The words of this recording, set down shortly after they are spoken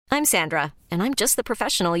I'm Sandra, and I'm just the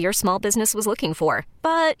professional your small business was looking for.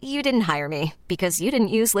 But you didn't hire me because you didn't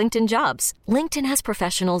use LinkedIn Jobs. LinkedIn has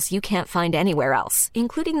professionals you can't find anywhere else,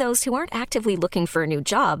 including those who aren't actively looking for a new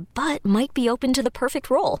job, but might be open to the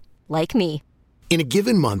perfect role, like me. In a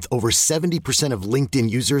given month, over 70% of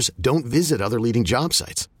LinkedIn users don't visit other leading job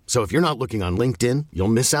sites. So if you're not looking on LinkedIn, you'll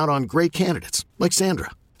miss out on great candidates like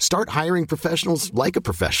Sandra. Start hiring professionals like a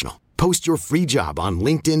professional. Post your free job on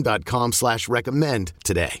linkedin.com/recommend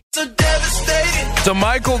today.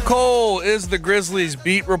 DeMichael Cole is the Grizzlies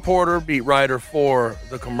beat writer for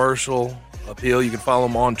the Commercial Appeal. You can follow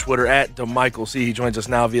him on Twitter at DeMichael C. He joins us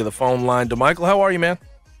now via the phone line. DeMichael, how are you, man?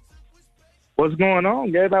 What's going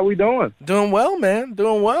on, Gabe? How we doing? Doing well, man.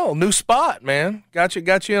 Doing well. New spot, man. Got you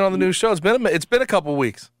in on the new show. It's been a couple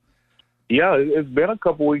weeks. Yeah, it's been a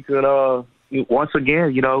couple weeks, and once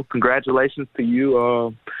again, congratulations to you.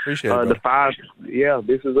 Appreciate it. The five. Yeah,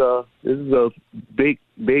 this is a big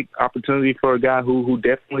opportunity for a guy who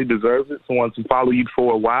definitely deserves it. Someone to follow you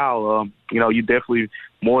for a while. You definitely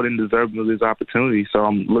more than deserving of this opportunity. So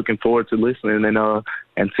I'm looking forward to listening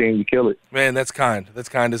and seeing you kill it. Man, that's kind. That's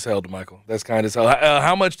kind as hell, DeMichael. That's kind as hell.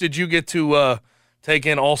 How much did you get to take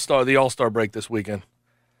in the All-Star break this weekend?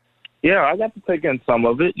 Yeah, I got to take in some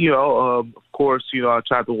of it. Of course, I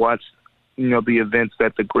tried to watch the events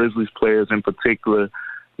that the Grizzlies players in particular,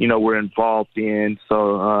 were involved in.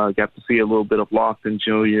 So I got to see a little bit of Lofton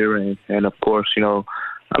Jr. and of course, the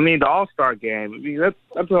All-Star game.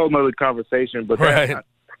 That's a whole nother conversation. But right.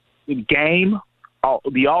 The game,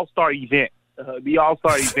 the All-Star event,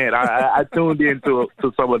 I tuned into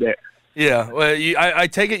some of that. Yeah, well, I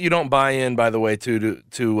take it you don't buy in, by the way, to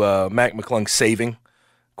Mac McClung saving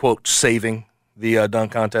the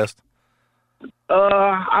dunk contest.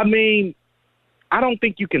 I don't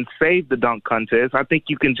think you can save the dunk contest. I think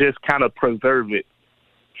you can just kind of preserve it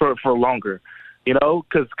for longer,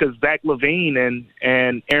 because Zach LaVine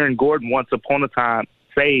and Aaron Gordon once upon a time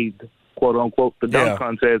saved, quote unquote, the dunk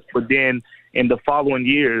contest, but then in the following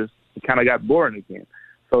years it kind of got boring again.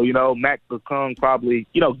 So Mac McClung probably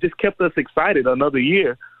just kept us excited another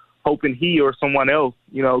year, hoping he or someone else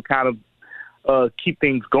kind of keep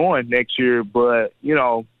things going next year. But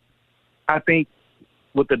I think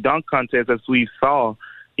with the dunk contest, as we saw,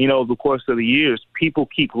 over the course of the years, people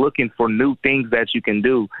keep looking for new things that you can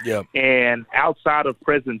do. Yeah. And outside of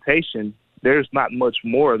presentation, there's not much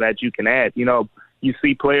more that you can add. You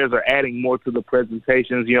see players are adding more to the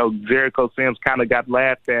presentations. Jericho Sims kind of got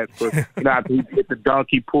laughed at for, after he hit the dunk,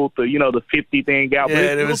 he pulled the 50 thing out.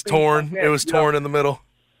 Yeah, and it was torn. It was torn in the middle.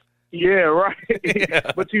 Yeah, right.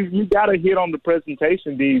 Yeah. But you got to hit on the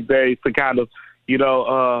presentation these days to kind of,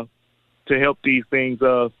 to help these things,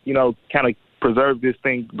 kind of preserve this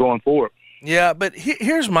thing going forward. Yeah, but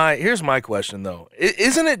here's my question, though.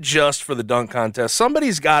 Isn't it just for the dunk contest?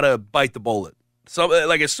 Somebody's got to bite the bullet.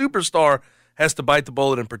 Like a superstar has to bite the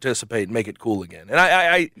bullet and participate and make it cool again.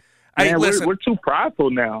 And listen, we're too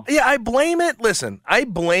prideful now. Yeah, I blame it. Listen, I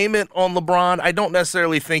blame it on LeBron. I don't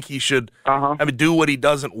necessarily think he should do what he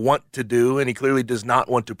doesn't want to do, and he clearly does not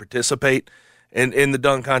want to participate in the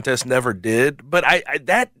dunk contest, never did. But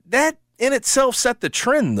that in itself set the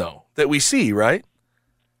trend, though, that we see, right?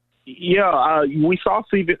 Yeah, we saw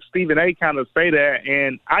Stephen A. kind of say that,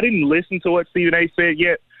 and I didn't listen to what Stephen A. said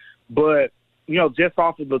yet, but, just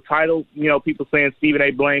off of the title, people saying Stephen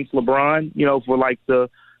A. blames LeBron, for like the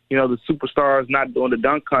superstars not doing the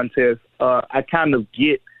dunk contest. I kind of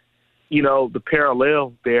get, the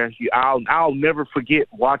parallel there. I'll never forget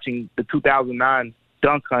watching the 2009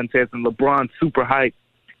 dunk contest and LeBron super hyped.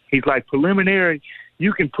 He's like, preliminary,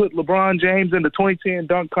 you can put LeBron James in the 2010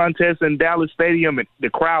 dunk contest in Dallas Stadium, and the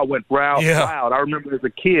crowd went wild. I remember as a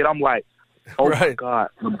kid, I'm like, oh, right. My God,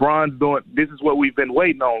 LeBron's doing – this is what we've been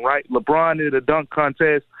waiting on, right? LeBron in the dunk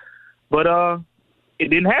contest. But it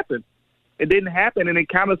didn't happen. It didn't happen, and it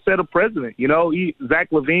kind of set a precedent. Zach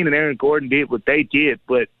LaVine and Aaron Gordon did what they did,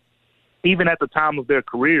 but even at the time of their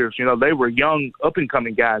careers, they were young,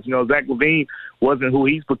 up-and-coming guys. Zach LaVine wasn't who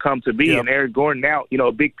he's become to be, and Aaron Gordon now,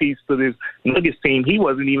 a big piece to this Nuggets team, he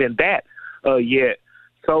wasn't even that yet.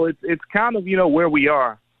 So it's kind of, where we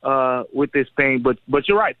are with this thing. But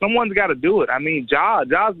you're right. Someone's got to do it. I mean, Ja's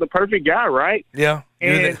the perfect guy, right? Yeah.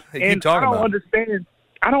 And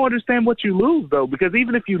I don't understand what you lose, though, because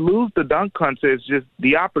even if you lose the dunk contest, just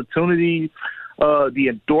the opportunity, the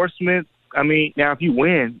endorsement. I mean, now if you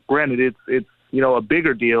win, granted, it's a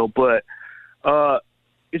bigger deal, but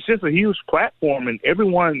it's just a huge platform, and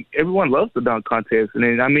everyone loves the dunk contest. And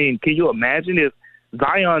then, I mean, can you imagine if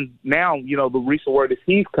Zion now, the recent word is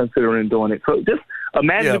he's considering doing it. So just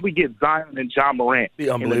imagine if we get Zion and Ja Morant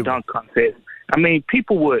in the dunk contest. I mean,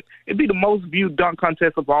 it'd be the most viewed dunk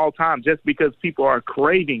contest of all time just because people are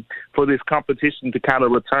craving for this competition to kind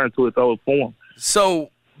of return to its old form.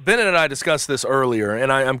 So Bennett and I discussed this earlier,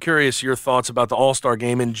 and I'm curious your thoughts about the All-Star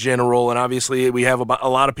Game in general. And obviously we have a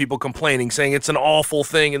lot of people complaining, saying it's an awful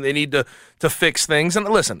thing and they need to fix things. And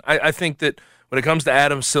listen, I think that when it comes to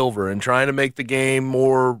Adam Silver and trying to make the game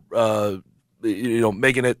more,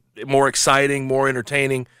 making it more exciting, more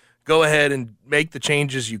entertaining, go ahead and make the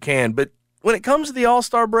changes you can. But when it comes to the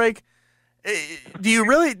All-Star break, do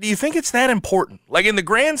you think it's that important? Like in the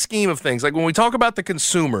grand scheme of things, like when we talk about the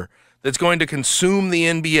consumer that's going to consume the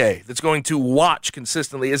NBA, that's going to watch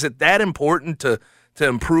consistently, is it that important to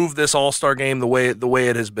improve this All-Star game the way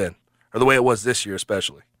it has been, or the way it was this year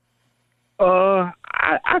especially?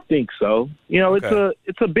 I think so. Okay.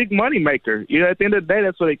 It's a big money maker. At the end of the day,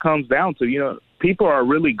 that's what it comes down to. People are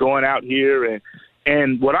really going out here,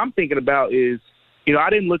 and what I'm thinking about is, I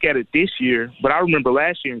didn't look at it this year, but I remember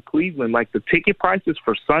last year in Cleveland, like the ticket prices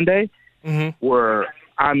for Sunday were,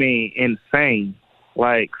 insane.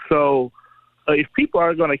 Like, so if people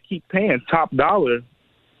are going to keep paying top dollar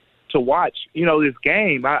to watch, this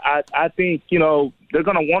game, I think, they're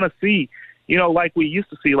going to want to see, like we used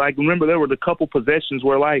to see. Like, remember there were the couple possessions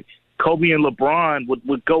where, like, Kobe and LeBron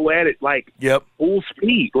would go at it, like, full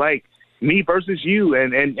speed, like me versus you.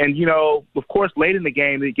 And of course, late in the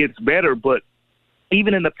game, it gets better. But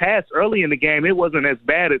even in the past, early in the game, it wasn't as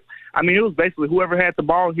bad as – it was basically whoever had the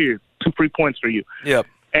ball here, 2 free points for you. Yep.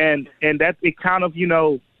 And that it kind of,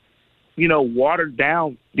 watered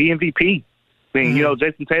down the MVP thing.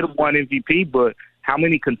 Jason Tatum won MVP, but how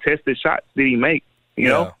many contested shots did he make?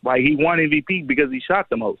 Like he won MVP because he shot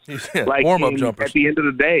the most. Like warm-up jumpers. At the end of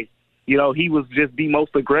the day, he was just the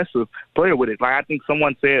most aggressive player with it. Like I think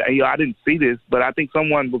someone said, I didn't see this, but I think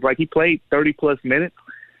someone was like, he played 30-plus minutes.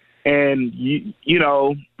 And, you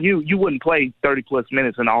wouldn't play 30-plus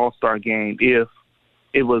minutes in an All-Star game if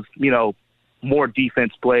it was, more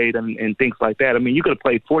defense played and things like that. You could have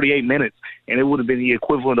played 48 minutes, and it would have been the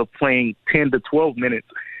equivalent of playing 10 to 12 minutes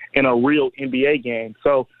in a real NBA game.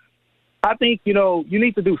 So I think, you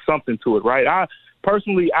need to do something to it, right?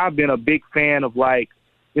 I've been a big fan of, like,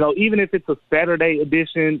 even if it's a Saturday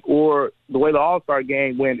edition or the way the All-Star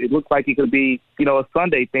game went, it looks like it could be, a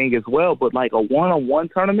Sunday thing as well. But, like, a one-on-one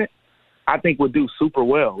tournament, I think would do super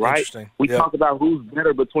well, right? We talk about who's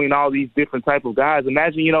better between all these different type of guys.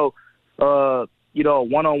 Imagine, a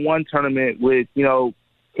one-on-one tournament with,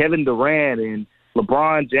 Kevin Durant and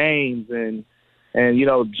LeBron James and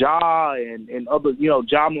Ja and other,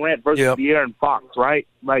 Ja Morant versus De'Aaron Fox, right?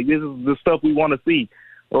 Like, this is the stuff we want to see.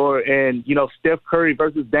 And Steph Curry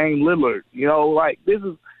versus Dame Lillard, like this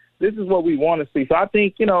is what we want to see. So I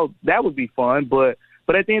think, that would be fun. But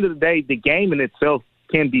at the end of the day, the game in itself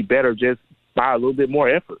can be better just by a little bit more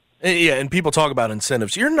effort. Yeah, and people talk about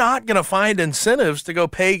incentives. You're not going to find incentives to go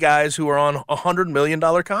pay guys who are on $100 million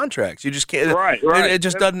contracts. You just can't. Right. It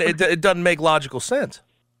just doesn't. It doesn't make logical sense.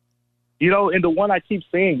 And the one I keep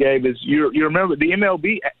seeing, Gabe, is you remember the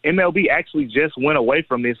MLB actually just went away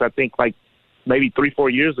from this. I think like maybe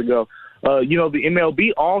 3-4 years ago. The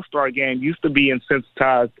MLB All-Star Game used to be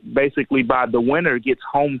incentivized basically by the winner gets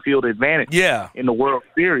home field advantage in the World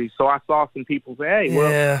Series. So I saw some people say,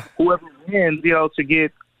 hey, whoever wins, to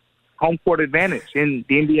get home court advantage in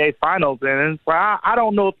the NBA Finals. And I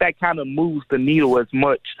don't know if that kind of moves the needle as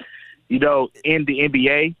much, in the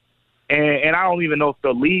NBA. And I don't even know if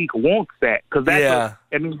the league wants that. Because that's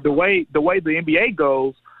the way the NBA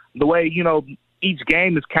goes, the way, each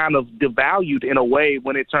game is kind of devalued in a way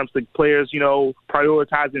when it comes to players,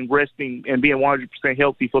 prioritizing resting and being 100%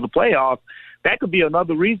 healthy for the playoffs. That could be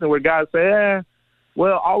another reason where guys say,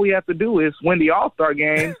 well, all we have to do is win the All-Star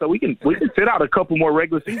game, so we can sit out a couple more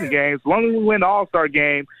regular season games. As long as we win the All-Star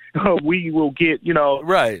game, we will get,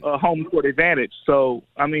 a home court advantage. So,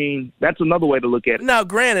 that's another way to look at it. Now,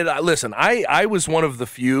 granted, listen, I was one of the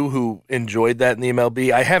few who enjoyed that in the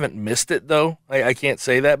MLB. I haven't missed it, though. I can't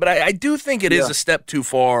say that. But I do think it is a step too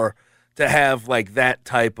far to have, like, that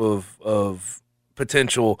type of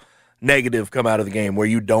potential negative come out of the game where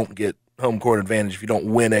you don't get home court advantage if you don't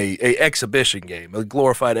win a exhibition game, a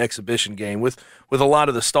glorified exhibition game with a lot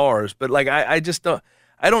of the stars. But like I just don't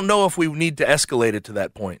know if we need to escalate it to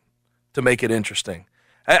that point to make it interesting.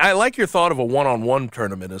 I like your thought of a one-on-one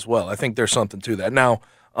tournament as well. I think there's something to that. Now,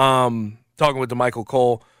 talking with DeMichael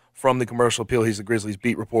Cole from the Commercial Appeal, he's the Grizzlies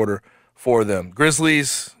beat reporter for them.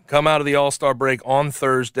 Grizzlies come out of the All-Star break on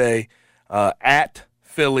Thursday at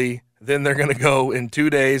Philly. Then they're going to go in 2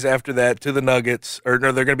 days after that to the Nuggets. Or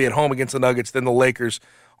no, they're going to be at home against the Nuggets, then the Lakers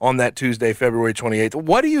on that Tuesday, February 28th.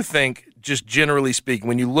 What do you think, just generally speaking,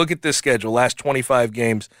 when you look at this schedule, last 25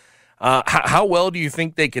 games, How well do you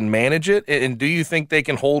think they can manage it, and do you think they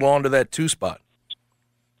can hold on to that 2 spot?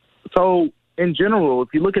 So, in general, if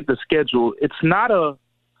you look at the schedule, it's not a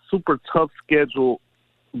super tough schedule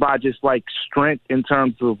by just like strength in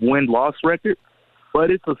terms of win-loss record, but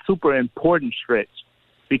it's a super important stretch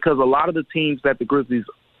because a lot of the teams that the Grizzlies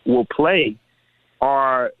will play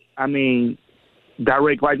are,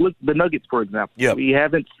 direct. Like, look, the Nuggets, for example. Yep. We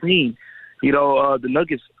haven't seen, the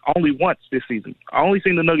Nuggets only once this season. I only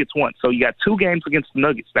seen the Nuggets once. So you got 2 games against the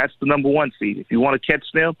Nuggets. That's the number 1 seed. If you want to catch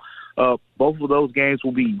them, both of those games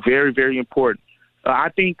will be very, very important. I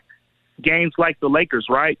think games like the Lakers,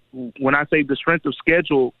 right? When I say the strength of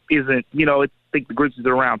schedule isn't, I think the Grizzlies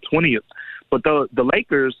are around 20th. But the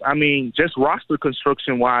Lakers, just roster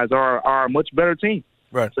construction-wise, are a much better team.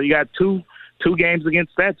 Right. So you got two games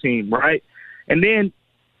against that team, right? And then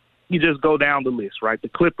you just go down the list, right? The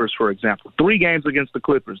Clippers, for example. 3 games against the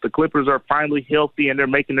Clippers. The Clippers are finally healthy, and they're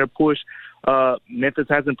making their push. Memphis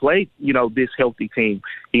hasn't played, this healthy team.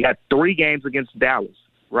 You got 3 games against Dallas,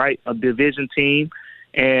 right? A division team.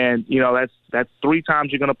 And, that's 3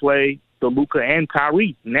 times you're going to play the Luka and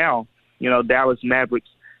Kyrie. Now, Dallas Mavericks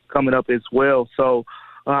coming up as well. So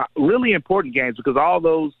really important games because all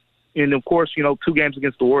those, and of course, 2 games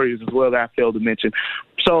against the Warriors as well that I failed to mention.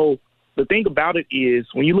 So the thing about it is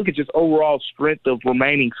when you look at just overall strength of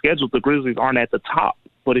remaining schedules, the Grizzlies aren't at the top.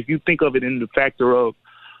 But if you think of it in the factor of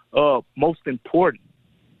most important,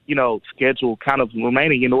 schedule kind of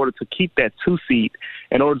remaining in order to keep that 2 seed,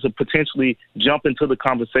 in order to potentially jump into the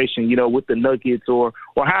conversation, with the Nuggets or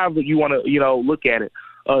however you want to, look at it.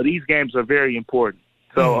 These games are very important.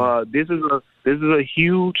 So this is a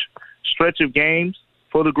huge stretch of games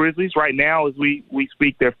for the Grizzlies. Right now, as we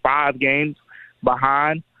speak, they're 5 games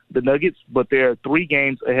behind the Nuggets, but they're 3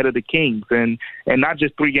 games ahead of the Kings. And not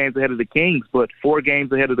just 3 games ahead of the Kings, but 4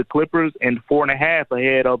 games ahead of the Clippers and 4.5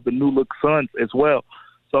 ahead of the new-look Suns as well.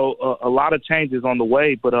 So a lot of changes on the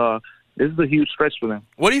way, but this is a huge stretch for them.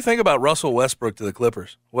 What do you think about Russell Westbrook to the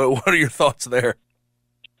Clippers? What are your thoughts there?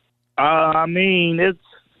 It's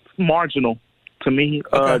marginal to me.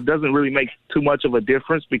 Okay. It doesn't really make too much of a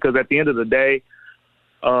difference because at the end of the day,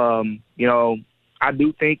 I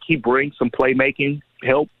do think he brings some playmaking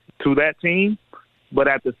help to that team. But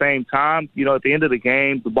at the same time, at the end of the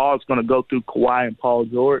game, the ball is going to go through Kawhi and Paul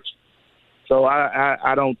George. So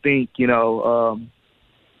I don't think,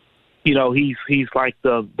 he's like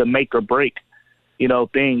the make or break,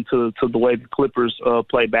 thing to the way the Clippers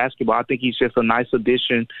play basketball. I think he's just a nice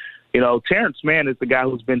addition. Terrence Mann is the guy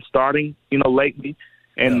who's been starting, lately.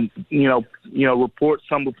 And,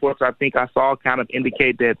 some reports I think I saw kind of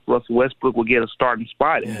indicate that Russell Westbrook will get a starting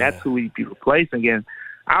spot, and that's who he'd be replacing. And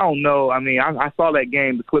I don't know. I saw that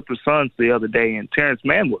game, the Clippers Suns, the other day, and Terrence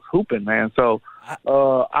Mann was hooping, man. So I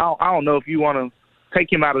don't know if you want to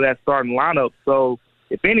take him out of that starting lineup. So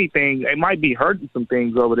if anything, it might be hurting some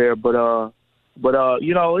things over there. But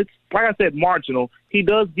it's like I said, marginal. He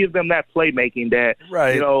does give them that playmaking that,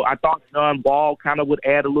 right. I thought John Ball kind of would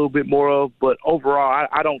add a little bit more of. But overall,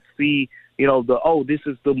 I don't see, this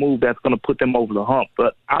is the move that's going to put them over the hump.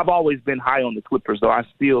 But I've always been high on the Clippers, though.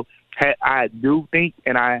 I do think,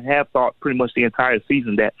 and I have thought pretty much the entire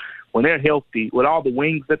season that when they're healthy, with all the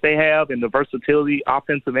wings that they have and the versatility,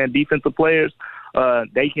 offensive and defensive players,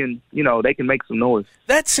 they can make some noise.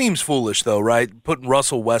 That seems foolish, though, right? Putting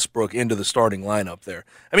Russell Westbrook into the starting lineup there.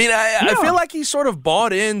 I feel like he sort of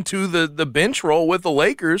bought into the bench role with the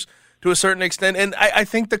Lakers to a certain extent, and I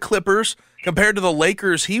think the Clippers, compared to the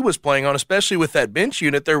Lakers he was playing on, especially with that bench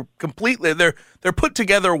unit, they're put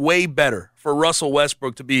together way better for Russell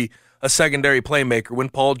Westbrook to be a secondary playmaker when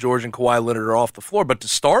Paul George and Kawhi Leonard are off the floor. But to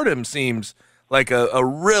start him seems like a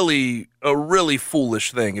really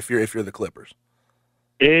foolish thing if you're the Clippers.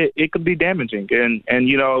 It could be damaging, and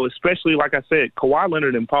especially like I said, Kawhi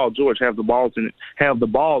Leonard and Paul George have the ball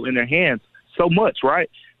in their hands so much, right?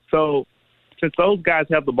 So since those guys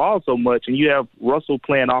have the ball so much, and you have Russell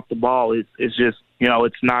playing off the ball, it's just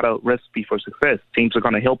it's not a recipe for success. Teams are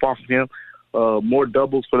going to help off of him. More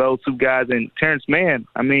doubles for those 2 guys, and Terrence Mann.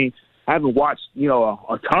 I haven't watched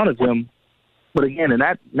a ton of him, but again, in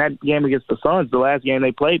that game against the Suns, the last game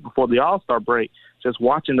they played before the All-Star break. Just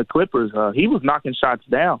watching the Clippers, he was knocking shots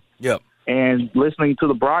down. Yep. And listening to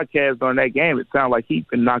the broadcast during that game, it sounded like he's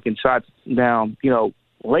been knocking shots down,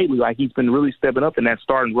 lately. Like he's been really stepping up in that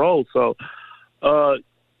starting role. So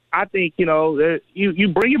I think, you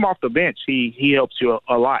bring him off the bench, he helps you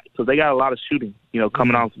a lot. So they got a lot of shooting,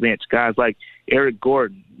 coming off the bench. Guys like Eric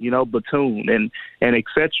Gordon, Batum and et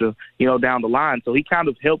cetera, down the line. So he kind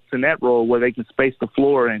of helps in that role where they can space the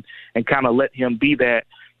floor and kind of let him be that,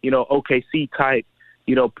 OKC type,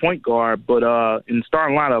 point guard. But in the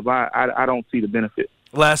starting lineup, I don't see the benefit.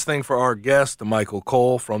 Last thing for our guest, Michael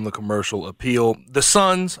Cole from the Commercial Appeal. The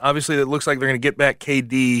Suns, obviously, it looks like they're going to get back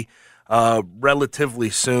KD relatively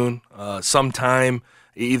soon, sometime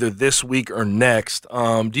either this week or next.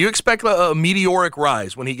 Do you expect a meteoric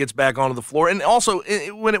rise when he gets back onto the floor? And also,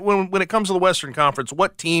 when it comes to the Western Conference,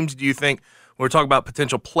 what teams do you think, when we're talking about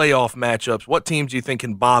potential playoff matchups, what teams do you think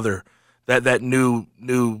can bother that new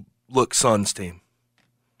look Suns team?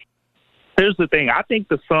 Here's the thing. I think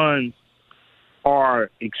the Suns are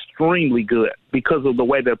extremely good because of the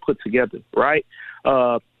way they're put together, right?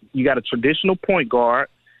 You got a traditional point guard.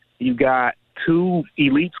 You got two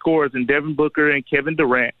elite scorers in Devin Booker and Kevin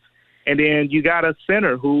Durant. And then you got a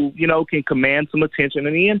center who, can command some attention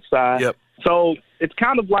on the inside. Yep. So it's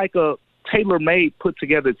kind of like a tailor-made,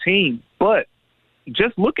 put-together team. But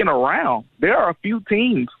just looking around, there are a few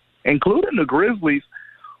teams, including the Grizzlies,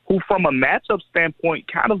 who from a matchup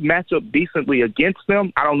standpoint kind of match up decently against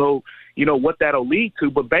them. I don't know, what that'll lead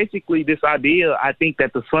to. But basically this idea, I think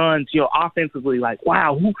that the Suns, offensively, like,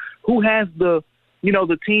 wow, who has the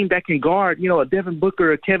team that can guard, a Devin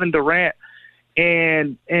Booker, a Kevin Durant,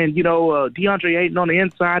 and DeAndre Ayton on the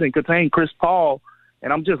inside and contain Chris Paul.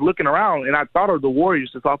 And I'm just looking around, and I thought of the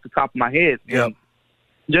Warriors just off the top of my head. Yep.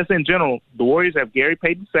 Just in general, the Warriors have Gary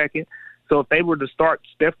Payton II. So if they were to start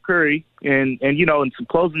Steph Curry and in some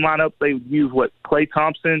closing lineups, they would use Klay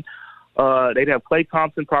Thompson. They'd have Klay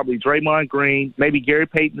Thompson, probably Draymond Green, maybe Gary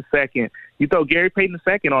Payton II. You throw Gary Payton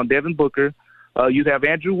II on Devin Booker. You'd have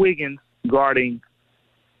Andrew Wiggins guarding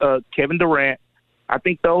Kevin Durant. I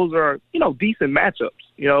think those are, decent matchups,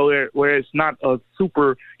 where it's not a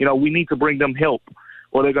super, we need to bring them help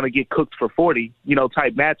or they're going to get cooked for 40,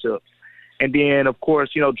 type matchups. And then, of course,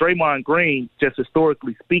 Draymond Green, just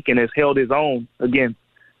historically speaking, has held his own against,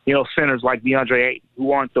 centers like DeAndre Ayton,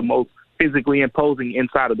 who aren't the most physically imposing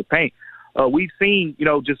inside of the paint. We've seen,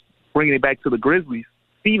 just bringing it back to the Grizzlies,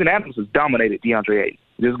 Steven Adams has dominated DeAndre Ayton.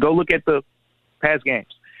 Just go look at the past games.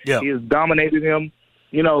 Yeah. He has dominated him,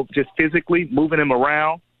 just physically moving him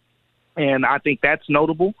around. And I think that's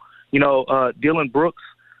notable. Dylan Brooks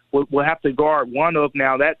will have to guard one of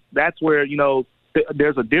now. That's where,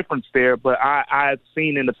 there's a difference there. But I've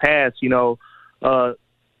seen in the past,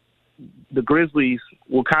 the Grizzlies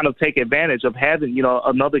will kind of take advantage of having,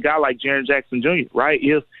 another guy like Jaren Jackson Jr., right?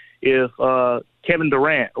 If Kevin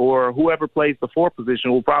Durant or whoever plays the 4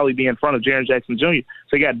 position will probably be in front of Jaren Jackson Jr.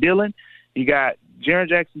 So you got Dylan, you got Jaren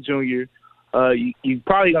Jackson Jr., you're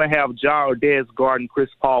probably going to have Ja or Dez guarding Chris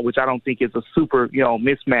Paul, which I don't think is a super,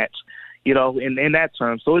 mismatch, in that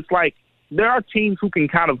term. So it's like there are teams who can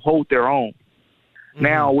kind of hold their own. Mm-hmm.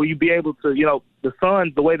 Now, will you be able to, the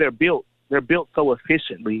Suns, the way they're built so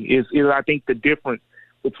efficiently is I think the difference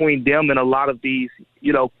between them and a lot of these,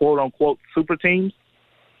 quote-unquote super teams.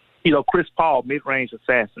 Chris Paul, mid-range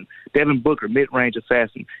assassin. Devin Booker, mid-range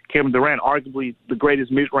assassin. Kevin Durant, arguably the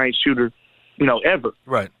greatest mid-range shooter, ever.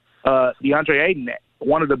 Right. DeAndre Ayton,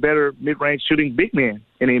 one of the better mid-range shooting big men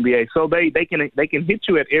in the NBA. So they can hit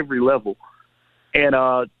you at every level. And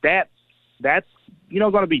that's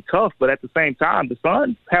going to be tough. But at the same time, the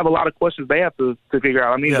Suns have a lot of questions they have to figure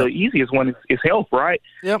out. I mean, The easiest one is health, right?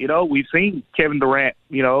 Yep. We've seen Kevin Durant,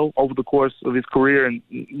 over the course of his career and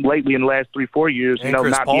lately in the last 3-4 years, and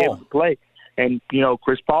not be able to play. And,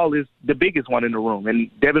 Chris Paul is the biggest one in the room.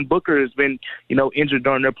 And Devin Booker has been, injured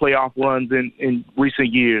during their playoff runs in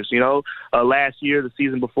recent years, last year, the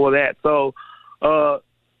season before that. So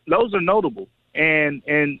those are notable. And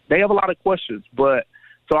they have a lot of questions. But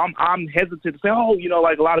so I'm hesitant to say,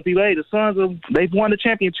 like a lot of people, hey, the Suns, they've won the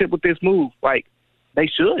championship with this move. Like, they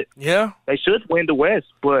should. Yeah. They should win the West.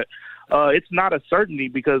 But it's not a certainty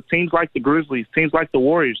because teams like the Grizzlies, teams like the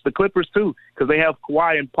Warriors, the Clippers too, because they have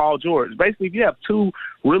Kawhi and Paul George. Basically, if you have 2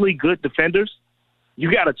 really good defenders,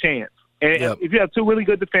 you got a chance. And if you have 2 really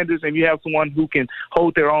good defenders and you have someone who can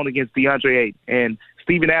hold their own against DeAndre Ayton, and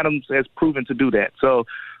Steven Adams has proven to do that. So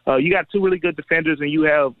you got 2 really good defenders and you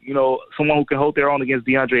have, someone who can hold their own against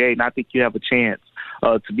DeAndre Ayton, I think you have a chance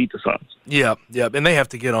to beat the Suns. Yeah, and they have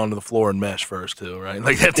to get onto the floor and mesh first too, right?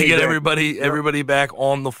 Like they have to get everybody back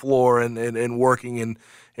on the floor and working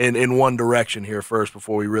in one direction here first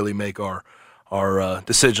before we really make our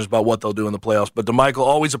decisions about what they'll do in the playoffs. But DeMichael,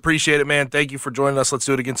 always appreciate it, man. Thank you for joining us. Let's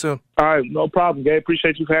do it again soon. All right, no problem, Gabe.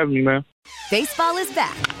 Appreciate you for having me, man. Baseball is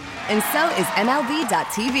back, and so is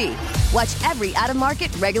MLB.tv. Watch every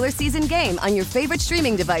out-of-market regular season game on your favorite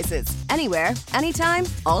streaming devices, anywhere, anytime,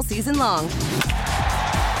 all season long.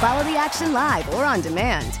 Follow the action live or on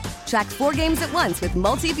demand. Track 4 games at once with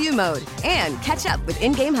multi-view mode and catch up with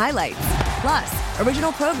in-game highlights. Plus,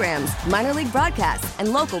 original programs, minor league broadcasts,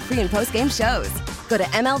 and local pre- and post-game shows. Go to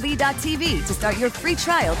MLB.tv to start your free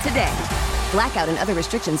trial today. Blackout and other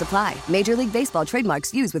restrictions apply. Major League Baseball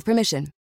trademarks used with permission.